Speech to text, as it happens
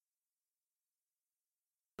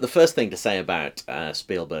The first thing to say about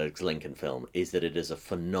Spielberg's Lincoln film is that it is a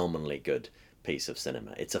phenomenally good piece of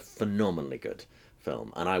cinema. It's a phenomenally good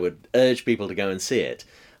film, and I would urge people to go and see it.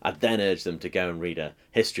 I'd then urge them to go and read a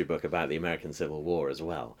history book about the American Civil War as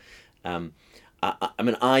well. I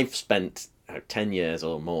mean, I've spent 10 years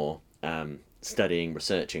or more studying,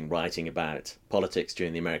 researching, writing about politics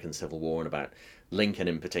during the American Civil War and about Lincoln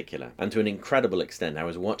in particular. And to an incredible extent, I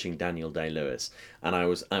was watching Daniel Day-Lewis, and I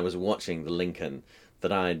was watching the Lincoln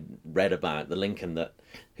that I'd read about, the Lincoln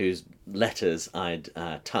whose letters I'd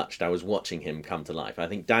touched. I was watching him come to life. I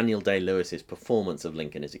think Daniel Day-Lewis's performance of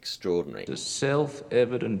Lincoln is extraordinary. The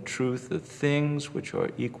self-evident truth that things which are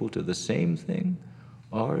equal to the same thing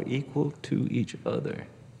are equal to each other.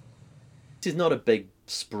 This is not a big,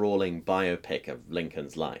 sprawling biopic of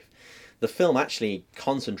Lincoln's life. The film actually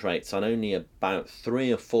concentrates on only about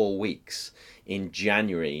 3 or 4 weeks in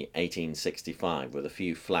January 1865, with a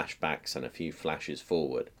few flashbacks and a few flashes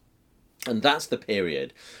forward. And that's the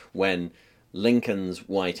period when Lincoln's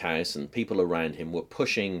White House and people around him were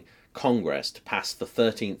pushing Congress to pass the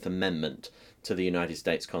 13th Amendment to the United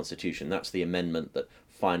States Constitution. That's the amendment that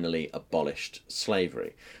finally abolished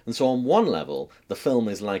slavery. And so on one level, the film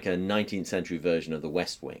is like a 19th century version of The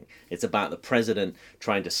West Wing. It's about the president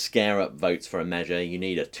trying to scare up votes for a measure. You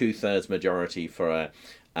need a 2/3 majority for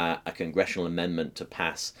a congressional amendment to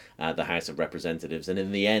pass the House of Representatives. And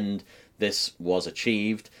in the end, this was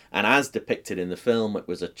achieved. And as depicted in the film, it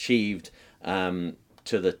was achieved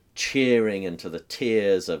to the cheering and to the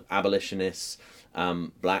tears of abolitionists,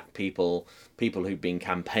 black people, people who've been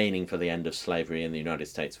campaigning for the end of slavery in the United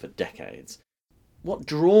States for decades. What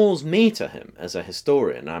draws me to him as a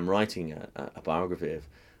historian, I'm writing a biography of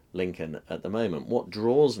Lincoln at the moment, what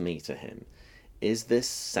draws me to him is this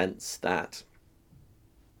sense that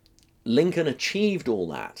Lincoln achieved all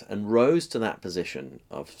that and rose to that position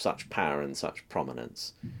of such power and such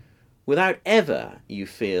prominence without ever, you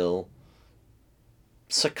feel,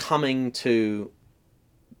 succumbing to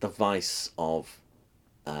the vice of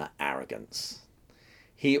arrogance.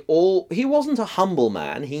 He wasn't a humble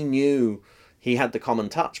man. He knew he had the common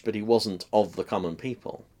touch, but he wasn't of the common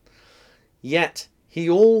people. Yet he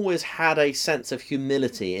always had a sense of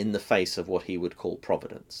humility in the face of what he would call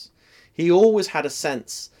providence. He always had a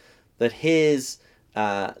sense that his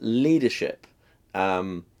leadership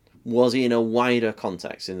was in a wider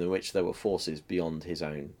context in which there were forces beyond his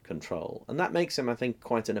own control. And that makes him, I think,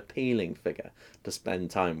 quite an appealing figure to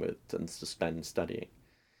spend time with and to spend studying.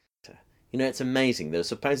 You know, it's amazing. There's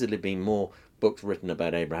supposedly been more books written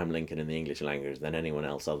about Abraham Lincoln in the English language than anyone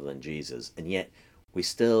else other than Jesus, and yet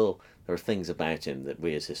there are things about him that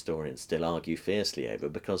we as historians still argue fiercely over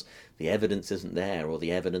because the evidence isn't there or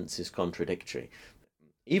the evidence is contradictory.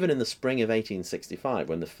 Even in the spring of 1865,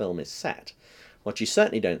 when the film is set, what you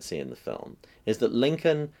certainly don't see in the film is that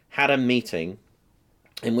Lincoln had a meeting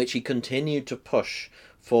in which he continued to push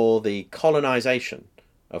for the colonization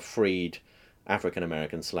of freed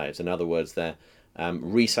African-American slaves. In other words, their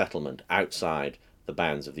resettlement outside the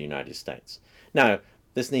bounds of the United States. Now,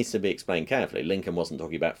 this needs to be explained carefully. Lincoln wasn't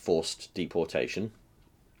talking about forced deportation,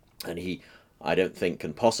 and he, I don't think,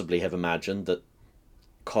 can possibly have imagined that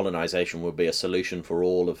colonization would be a solution for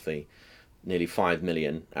all of the nearly 5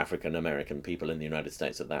 million African-American people in the United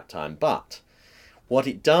States at that time. But what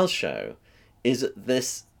it does show is that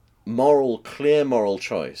this clear moral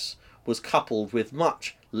choice was coupled with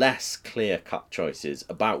much less clear-cut choices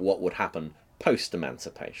about what would happen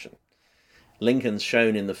post-emancipation. Lincoln's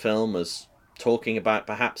shown in the film as talking about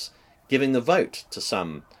perhaps giving the vote to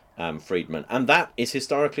some freedmen, and that is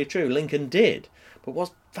historically true. Lincoln did. But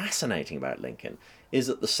what's fascinating about Lincoln is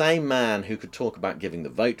that the same man who could talk about giving the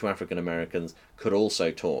vote to African Americans could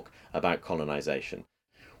also talk about colonization.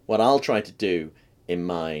 What I'll try to do in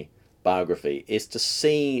my biography is to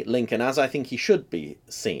see Lincoln as I think he should be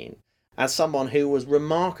seen, as someone who was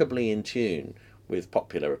remarkably in tune with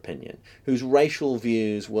popular opinion, whose racial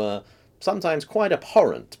views were sometimes quite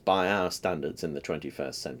abhorrent by our standards in the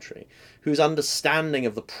 21st century, whose understanding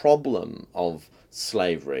of the problem of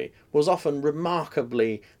slavery was often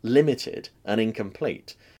remarkably limited and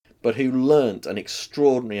incomplete, but who learnt an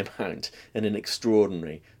extraordinary amount in an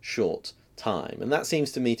extraordinary short time. And that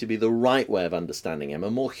seems to me to be the right way of understanding him,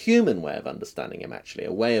 a more human way of understanding him, actually,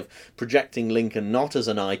 a way of projecting Lincoln not as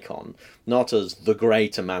an icon, not as the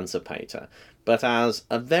great emancipator, but as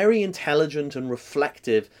a very intelligent and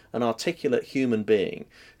reflective and articulate human being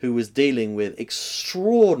who was dealing with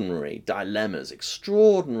extraordinary dilemmas,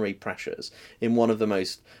 extraordinary pressures in one of the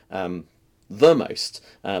most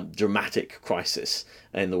dramatic crisis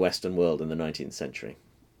in the Western world in the 19th century.